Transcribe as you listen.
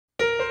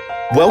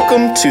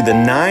Welcome to the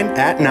 9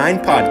 at 9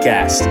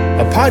 podcast,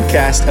 a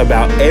podcast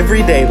about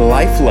everyday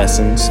life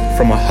lessons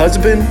from a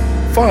husband,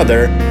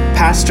 father,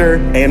 pastor,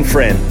 and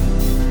friend.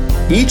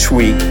 Each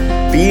week,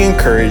 be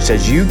encouraged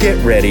as you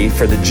get ready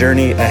for the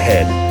journey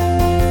ahead.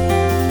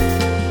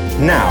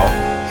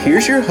 Now,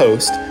 here's your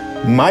host,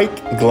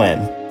 Mike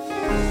Glenn.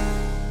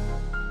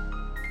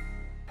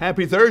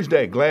 Happy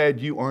Thursday. Glad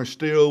you are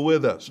still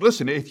with us.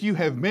 Listen, if you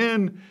have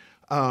been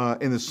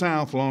in the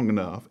South long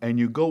enough and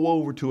you go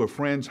over to a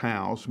friend's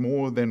house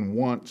more than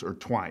once or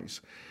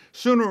twice,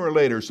 sooner or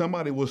later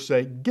somebody will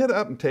say, get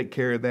up and take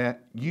care of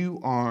that. You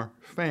are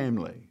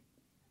family.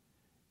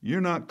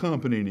 You're not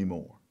company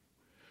anymore.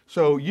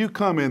 So you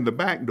come in the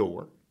back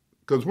door,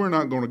 because we're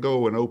not going to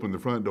go and open the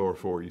front door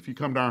for you. If you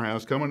come to our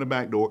house, come in the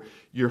back door,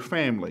 you're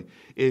family.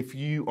 If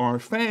you are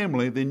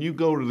family, then you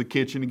go to the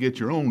kitchen and get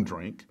your own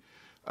drink.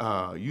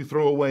 You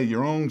throw away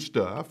your own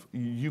stuff,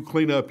 you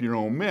clean up your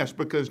own mess,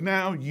 because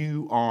now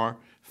you are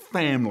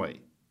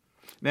family.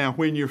 Now,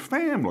 when you're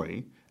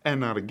family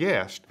and not a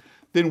guest,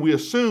 then we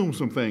assume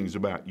some things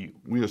about you.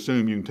 We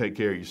assume you can take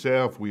care of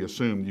yourself. We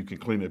assume you can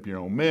clean up your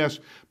own mess,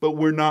 but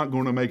we're not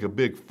going to make a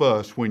big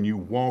fuss when you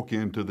walk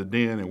into the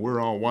den and we're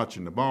all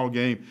watching the ball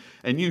game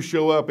and you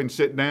show up and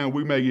sit down.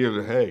 We may give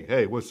it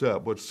hey, what's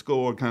up? What's the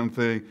score kind of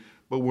thing,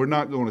 but we're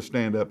not going to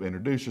stand up,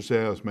 introduce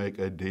yourselves, make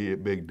a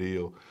big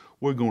deal.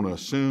 We're going to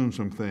assume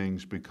some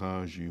things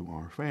because you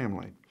are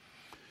family.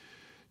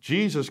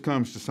 Jesus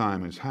comes to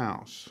Simon's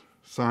house.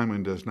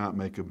 Simon does not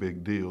make a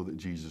big deal that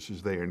Jesus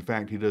is there. In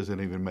fact, he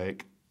doesn't even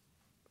make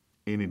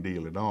any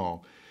deal at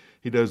all.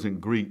 He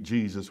doesn't greet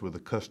Jesus with a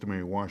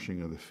customary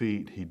washing of the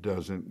feet. He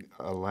doesn't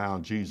allow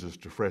Jesus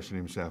to freshen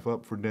himself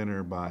up for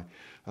dinner by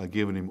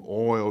giving him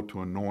oil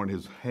to anoint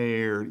his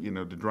hair,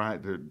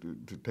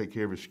 to take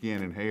care of his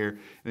skin and hair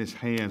and his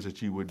hands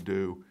that you would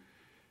do.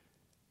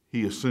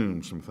 He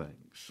assumes some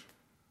things.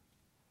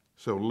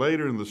 So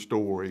later in the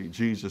story,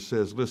 Jesus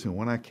says, listen,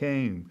 when I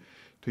came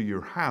to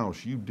your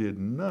house, you did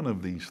none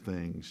of these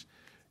things.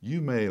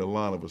 You made a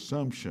lot of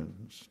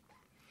assumptions.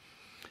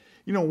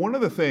 You know, one of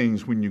the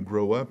things when you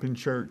grow up in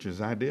church, as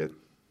I did,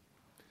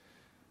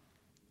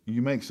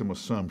 you make some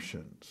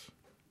assumptions.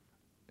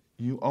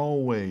 You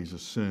always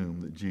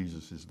assume that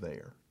Jesus is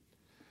there.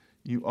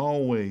 You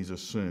always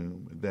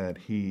assume that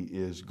he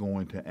is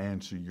going to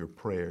answer your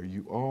prayer.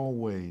 You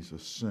always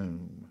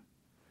assume,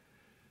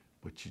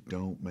 but you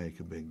don't make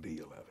a big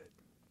deal of it.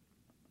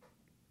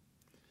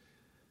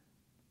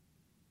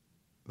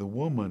 The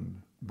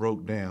woman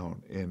broke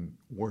down in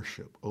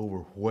worship,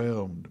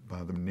 overwhelmed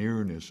by the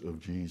nearness of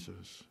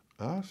Jesus.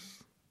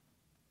 Us?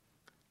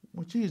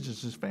 Well,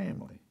 Jesus is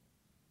family.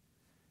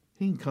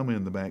 He can come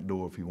in the back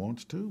door if he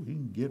wants to. He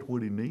can get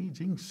what he needs.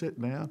 He can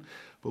sit down.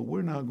 But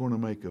we're not going to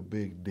make a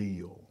big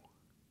deal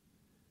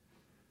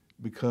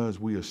because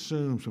we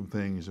assume some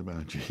things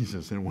about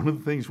Jesus. And one of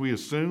the things we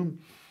assume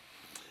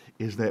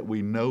is that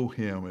we know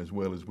him as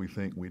well as we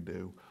think we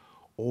do,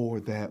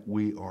 or that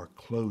we are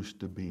close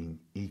to being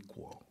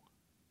equal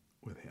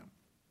with him.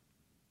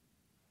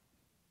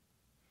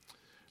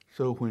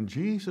 So when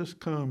Jesus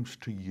comes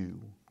to you,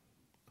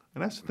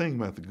 and that's the thing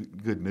about the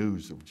good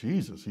news of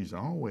Jesus, he's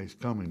always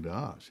coming to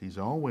us. He's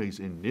always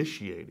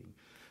initiating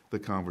the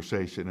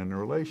conversation and the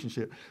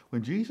relationship.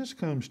 When Jesus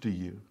comes to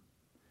you,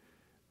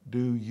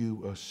 do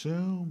you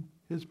assume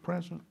his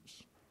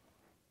presence?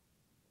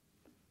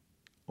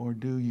 Or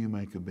do you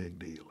make a big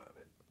deal of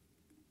it?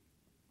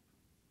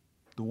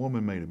 The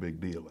woman made a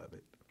big deal of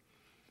it.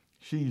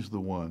 She's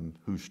the one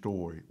whose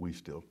story we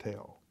still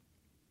tell.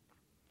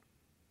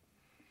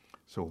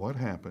 So what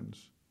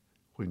happens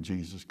when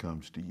Jesus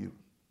comes to you?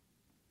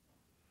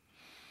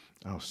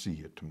 I'll see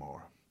you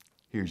tomorrow.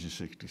 Here's your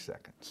 60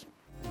 seconds.